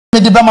me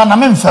de bema na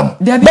memfam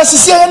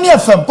besisi ya ne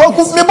afam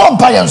kwaku me bom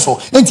paye nso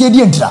enti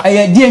edi entira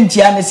di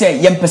entia ne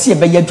say yempese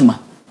be yaduma.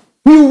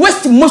 We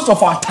waste most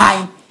of our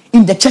time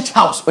in the church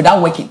house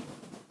without working.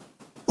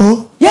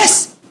 Oh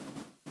yes,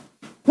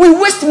 we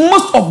waste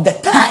most of the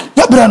time.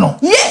 Ya brano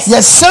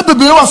yes se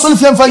bebere wa so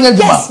fiam fanya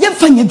aduma yes yem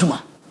fanya aduma.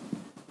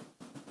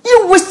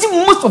 You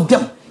wasting most of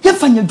them yem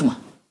fanya aduma.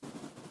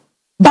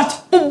 But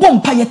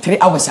bom paye 3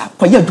 hours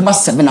kwa aduma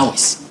 7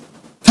 hours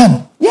 10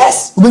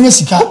 yes ubenya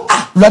sika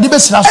Urade be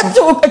sira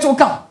so eto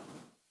kam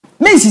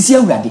men sisi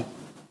urade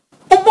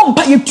bom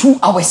paye 2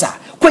 hours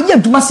kwa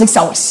aduma 6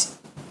 hours.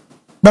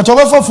 But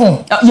over for phone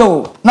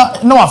yo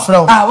no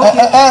afro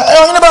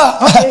okay ba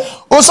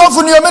o so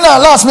fu ni o me na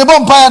last me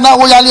bom paye na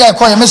wo yale e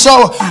koye me so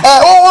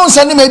o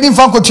send me bi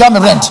mfa ko tua me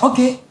rent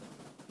okay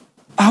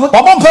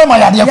bom paye ma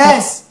yade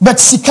yes but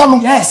sika no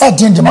e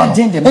dende man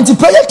enti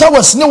prayer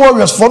towers ni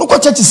warriors for ko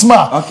churches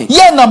ma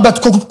ye na bet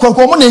ko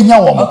mo na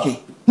nya wo okay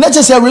na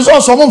che say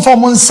resource o mo mfa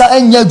mo nsa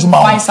anya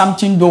adwuma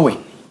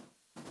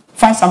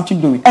find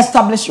something doing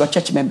establish your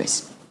church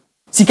members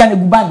sika ne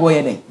guba go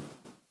ye den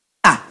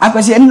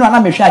akwese enu na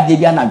mehwe ade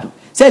bia na do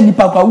say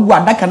nipa kwa wu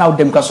adaka na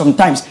odem kwa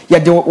sometimes ye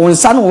de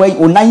onsa no we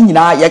onan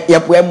nyina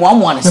ye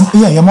moamoa ne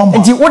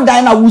nti wo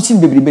dan na wusi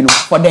bebrebe no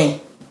for den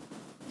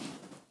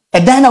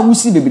dan na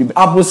wusi bebrebe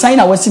abosan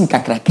na wasim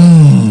kakraka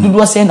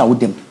dudu say na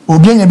wodem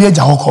obi anya bi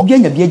agya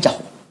hokọ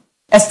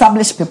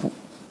establish people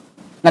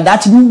na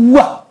that wu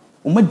a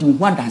omadi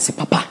hu adanse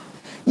papa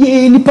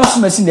ye nipa so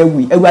masi na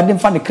wi awade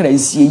mfa ne kra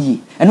nsie yi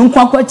enu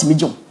nkwa kwa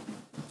timijo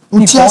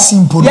utia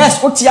simple yes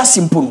utia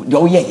simple de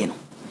o ye no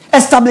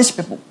establish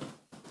people.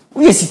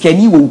 We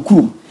sikani wo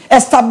ukrum.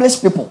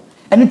 Establish people.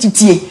 Eno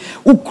titie.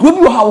 Ukrum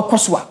bi wo ha wo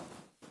koswa.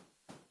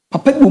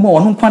 Papa bi wo ma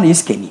wono kwa na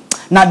yesikani.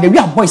 Na the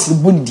we boys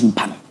bo ni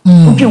dimpa no.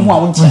 Otwe ho a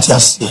won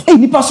tiase.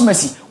 Nipa so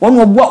masi.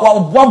 Wono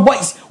wo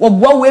boys, wo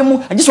boa we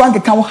mu. I just want to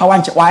kan how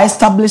wanche. Wa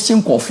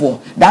establishing kofo.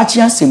 Da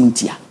chia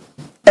semuntia.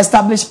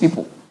 Establish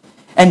people.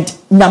 And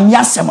namya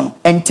asem no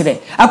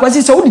entere.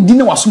 Akwasi se wo di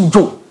na wasom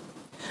jo.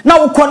 Na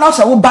wo kọ na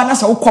se wo ba na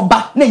se wo kọ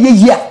ba na ye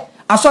yia.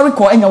 Asori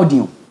kọ enya wo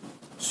di.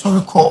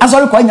 Sorry call.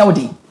 Asori ko anya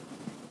wodi.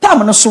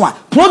 Time no so a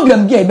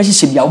program bia e be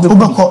hihye bia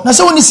obekọ. Na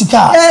se woni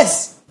sika.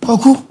 Yes.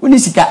 Kwaku woni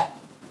sika.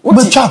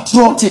 Obetwa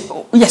tro.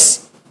 Yes.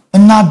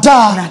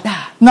 Nada.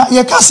 Na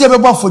ye ka se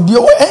bebo afodie.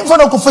 Emfa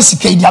na ko fa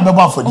sika idi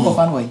abebo afodie. Ko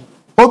fa no we.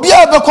 Obi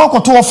a be ko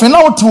koto ofe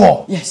na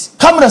woto. Yes.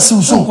 Camera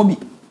si so.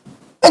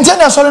 Enti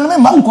na asori no me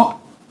ma. Nko.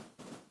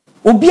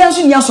 Obi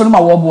anso ni asori ma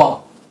wo boa.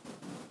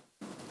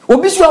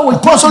 Obi so a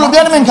wo solo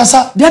bia ne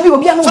nkasa da bi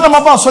obi anu fana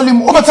ma ba solo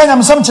mu obeka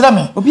nyam sam kire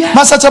me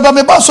masa chaba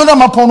me ba solo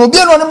ma pon obi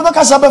anu ne be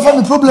kasa be fa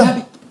me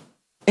problem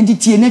enti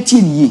tie na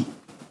tie ni ye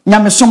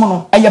nyam som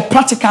no e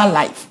practical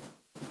life.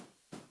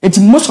 It's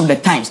most of the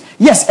times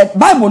yes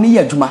Bible ni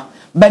ye adwuma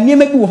but niam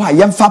bi wo ha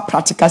ye mfa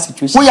practical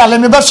situation wo ya le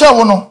me be hwe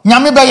wo no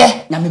nyame be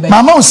ye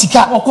mama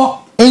osika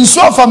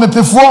ensu afa me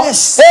pefuo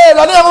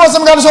la ne am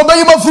wasem ga so be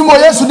yi ma firi mo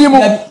Yesu di mu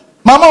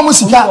mama mu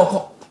sika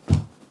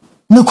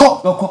me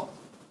ko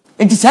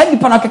enti say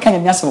nipa na keka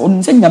nyame asem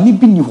on say nyame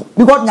bi ni ho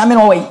because nyame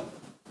no way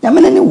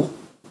nyame ne wo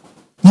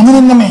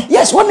nyame ne me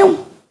yes won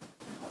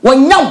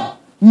nyaw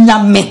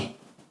nyame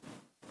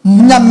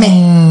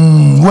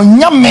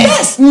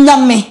yes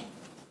nyame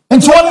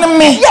enti won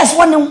me yes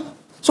won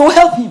so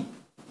help him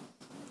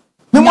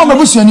me mo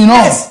mabusuani no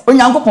yes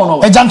onyankopon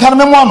no e jankan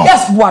me mo no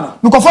yes buano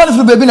me ko fa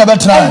ne baby na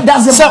betra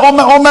say o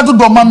me do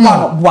ma me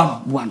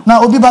buano na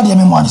obi ba de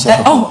me mo say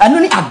oh anu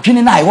ni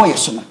adwene na e wo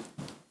yeso no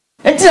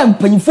enti na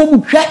mpanyifo mu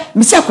hwe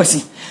me se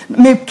akwasi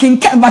me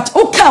kinka but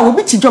okay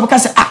obi chi job ka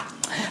say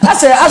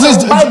as a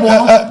Bible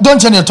don't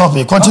change your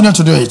topic continue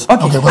to do it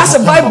okay as a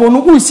Bible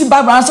no who see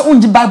Bible as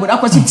unji Bible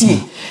akwasi tie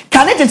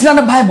kan e tetina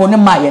na Bible ne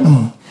maye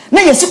no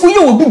na yesi ku ye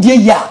obi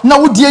die ya na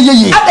wo die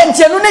ye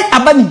adantie no ne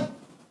abani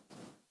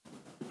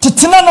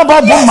tetina na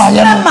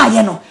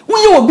Bible no wo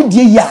ye obi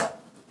die ya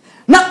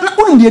na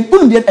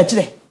unum die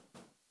akire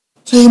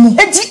sei mu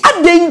enti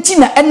adanti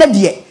na ene de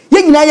ye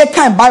nyina ye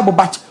kan Bible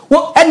but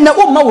wo enne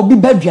wo ma wo bi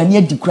baduane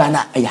adikura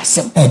na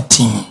ayasem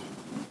etin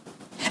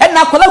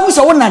enna kola hu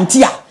so wo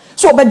nante a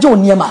so obeje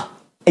oniema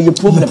eye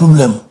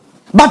problem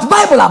but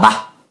Bible aba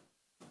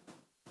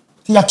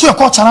ya tu e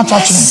ko chana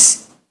church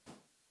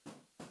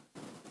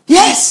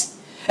yes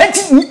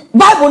enti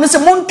Bible no se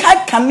mon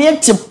kai kane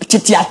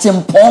tete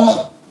atempon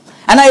no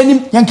ana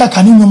yenim yanka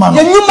kane nyuma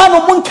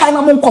no mon kai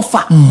na mon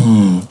kofa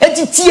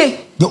enti tie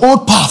the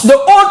old path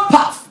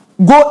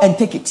go and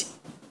take it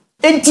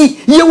enti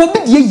ye wo bi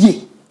die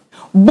ye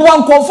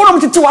buan konfo no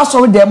tete wa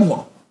sori dem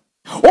ho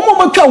wo mo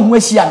matwa ho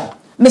ahia no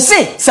me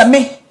se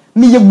me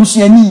ye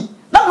busuani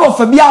na me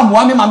ofa bia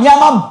amoa me ma me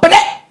ama bre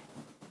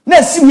na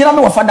asim yina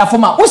me ofa da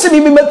foma wo se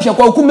me mapia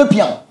kwa ku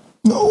mapia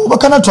no ba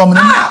kana to me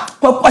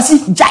kwa kwasi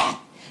jai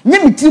nye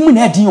mitirimu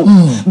na adin o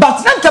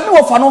but na nka me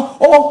ofa no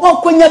o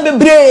kwanya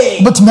bebre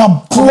but me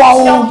aboa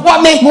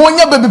wo me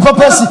wonya bebi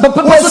papasi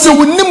wo so de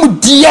wonim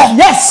dia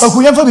yes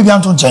ko yemfa bebi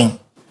anto nchen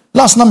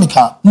last na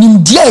meka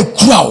nim dia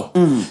ekura o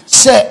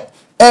se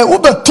wo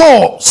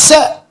beto se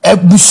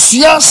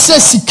ebusia se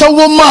sika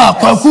wo ma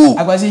kwaku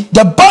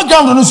the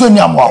background no so ni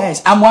amwa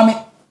yes amwame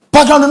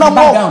background na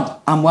background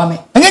amwame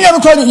engenya no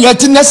kwa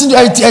yet nesi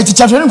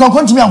teacher training kwa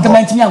kontimi anko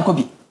kontimi anko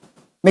bi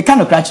me kan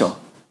no kracho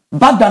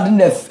background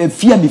na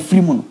fia me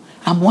free mu no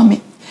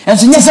amwame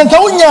enso nya senka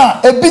wonya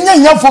ebinya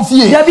nya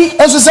fofie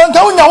enso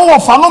senka wonya wo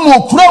fa no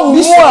mo kura wo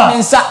mu a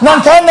na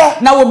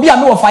nka na wo bi a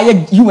me wo fa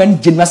ye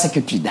UN general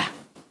secretary da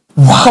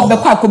ko be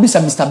kwa ko bi sa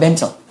Mr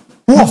Bentel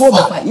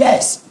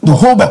yes the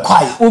whole be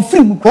quiet o free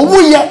mu o mu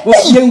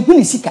ye hu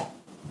ni sika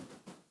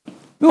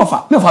me wo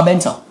fa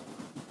Bentel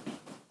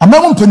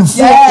amamu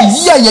mpenufo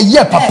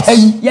ye papa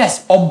yi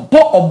yes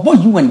obo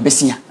UN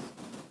besia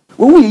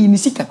o wu ye ni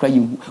sika kra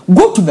ye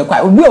go to be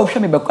quiet obi o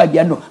hwe me be quiet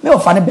bia no me wo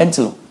fa ne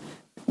Bentel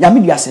ya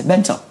me duase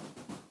Bentel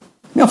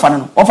me wo fa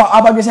no ofa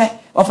abagwe se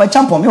ofa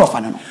champion me wo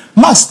fa no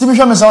Max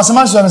Timisha me say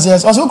man so me say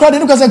also crowd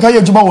no kase kan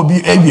ye juba wo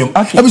bi awiem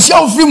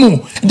ebusia o free mu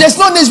there's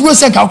no this way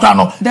say kan kra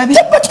no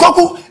but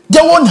kwaku they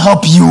won't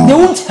help you. They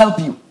won't help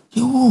you.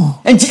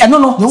 And I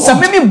don't know. So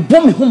maybe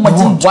bomb me home,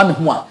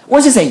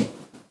 what is saying?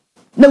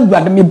 No,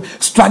 me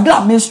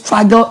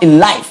struggle in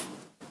life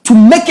to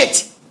make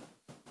it.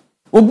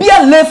 Obi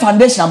a lay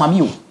foundation,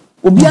 mami.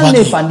 Obi a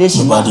lay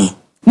foundation.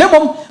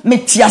 No, me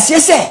tiase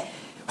say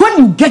when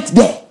you get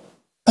there.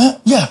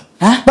 Yeah.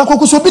 But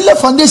because obi lay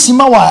foundation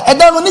mawa, e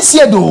da no ni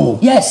sie do.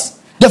 Yes.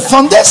 The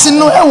foundation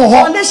no e wo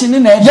ho. Foundation no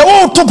e. You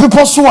want to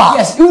people so.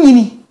 Yes,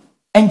 unini.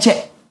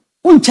 Enche.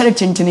 Unchere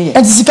chentene ye.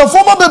 And sika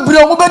forma bebre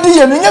o bedi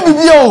ye no nya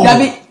bibia o.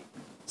 Dabi.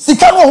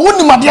 Sika no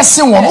woni made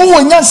se won, o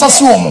wo nyansa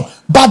se won,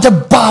 but the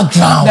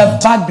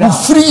background.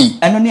 Free.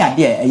 Eno ne ade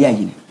e ya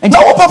yini. Na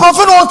wo papa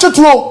fe no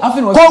tutuo.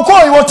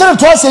 Kokoi wo tere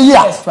twice a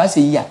year. Yes, twice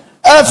a year.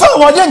 For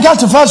what you get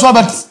to first one,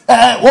 but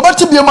what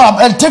to be a map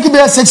and take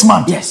it 6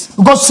 months. Yes.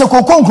 Because se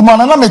kokon kuma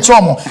na me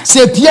chomo.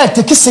 Say Pierre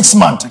take 6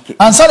 months.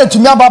 And say to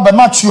me about be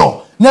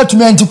mature. Na to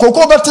me enti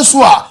kokon bete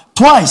so a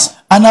twice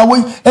and away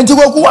enti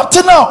koku what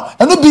now?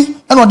 Eno bi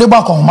eno de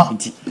ba ko homa.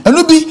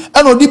 Eno bi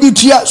eno de bi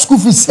tua school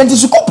fees. Enti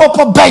su ko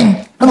papa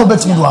ben eno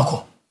betimi do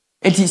akọ.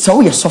 Enti so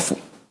wo ye sofo.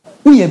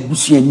 Wo ye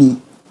busuani.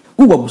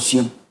 Wo wa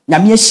busuam. Na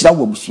me ahira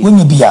wo busuam. Wo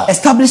nya bia.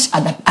 Establish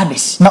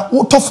others. Na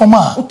wo to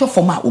forma. Wo to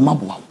forma o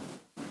maboa.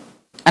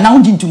 And I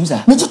won't do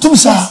that. Me to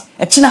sir.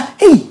 A china,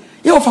 hey,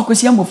 you offer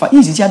Christian Wofa,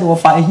 easy to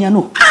offer here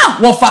no. Ah,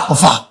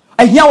 Wofa.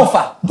 I hear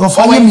Wofa.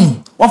 Wofa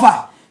me.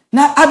 Wofa.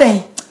 Now, are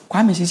they?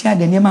 Kwame says, yeah,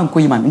 the name and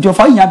Koyman. And your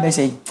father, you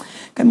say,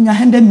 come in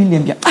 100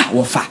 million. Ah,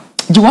 Wofa.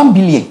 Do 1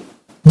 billion.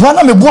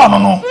 Brother, me buano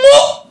no.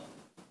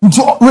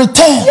 To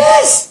return.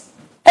 Yes.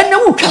 And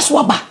now,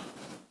 Kaswaba.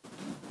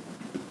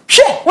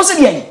 Share, what's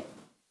it?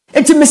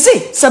 It's me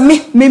say, me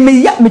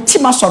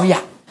tima sorry.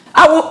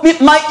 I will be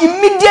my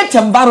immediate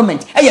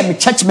environment. I am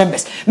church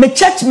members. My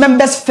church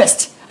members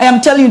first. I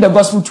am telling you the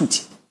gospel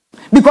truth.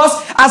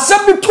 Because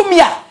assembly to me,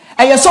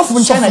 I am so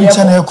from China.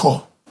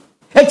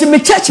 And my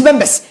church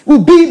members will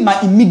be my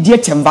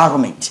immediate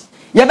environment.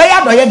 Ya be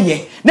ya do ye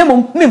de. Na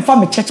me fa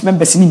my church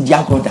members in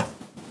India brother.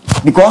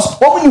 Because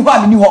what will you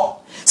have in you?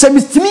 So me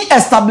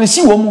establish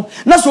wo mu.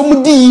 Na so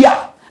mu di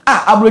ya.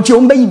 Ah, abroche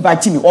wo be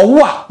invite me.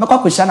 Owo a me kwa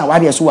kwesha na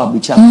wari so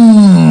abroche.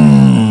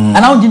 And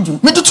I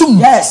don't me to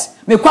yes,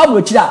 me kwa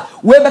brochira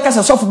we be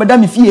kasa sofo beda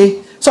me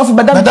fie sofo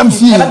beda me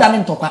fie beda ne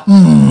ntokwa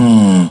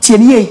tie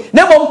ne ye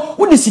na bom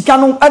wo de sika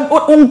no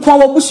nkwa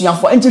wo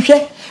busuafo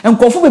entihwe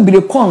nkofo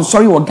bebere kon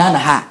sorry wo Ghana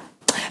ha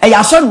e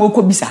ya sorry wo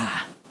ko bisa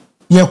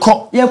ye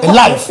ko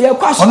life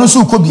ono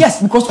so ko bi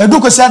yes because edu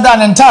ko se da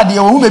ne ntade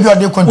wo bebi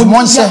ode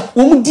kontumon se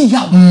wo mu di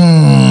ya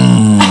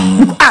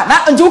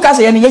na nti wo ka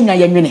se ye ne nya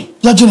ye nwene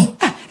ya dwene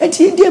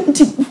enti die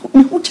nti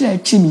me hu kira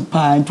chi mi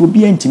pa nti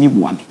obi antimi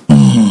boa me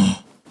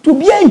to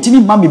be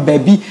intimi mama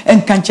baby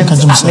and can't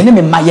me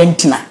me ma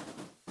yentina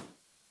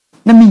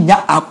na me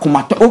nya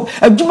akomato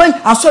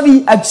adwuma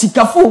asori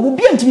asikafo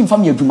obi antimi mfa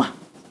me adwuma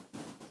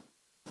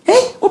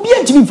obi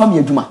antimi mfa me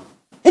adwuma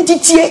enti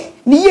tie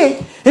ni ye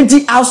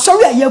enti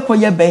asori aye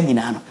koye ba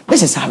nyina no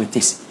this is how it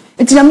is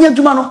enti na me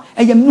adwuma no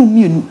eye me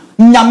mienu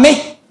nyame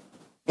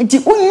enti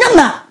unya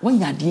na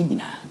wanya de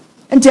nyina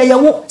enti eye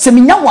wo se me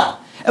nya wa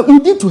you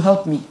need to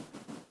help me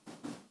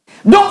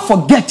don't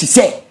forget to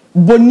say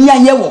bonia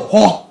ye wo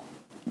ho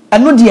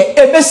ano de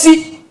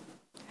ebesi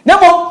na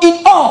mo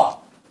in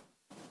all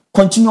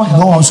continue help.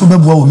 No, so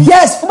beboa obi.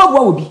 Yes, beboa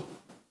obi.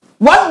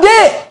 One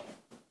day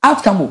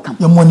outcome will come.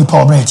 Your money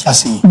power bread I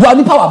see.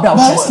 Money power bread.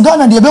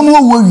 Ghana de be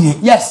mo wo wie.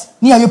 Yes.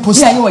 Ni aye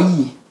post. Ni aye wa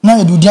yi. Na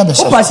ye do dia be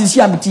so. O pass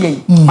si ameti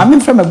yi. Ma me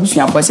frem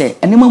abusuafo say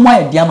enema mo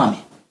aye dia ma me.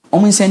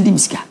 Omo send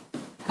misika.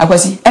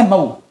 Akwasi emma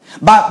wo.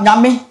 Ba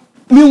nyame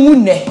mi wu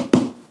ne.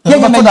 Ye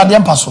nyame da de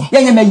empa so.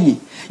 Ye nyame yi.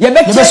 Ye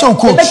be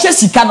che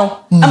sika no.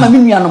 Ama mi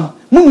nuanom.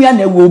 Munya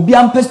na we obi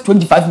am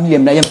 25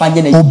 million na ye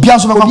fanje na. Obi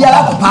aso be obi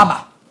ala ko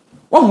pa.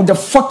 What with the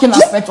fucking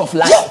aspect of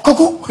life? Yeah,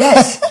 Koko.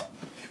 Yes.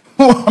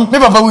 Me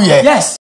baba we. Yes.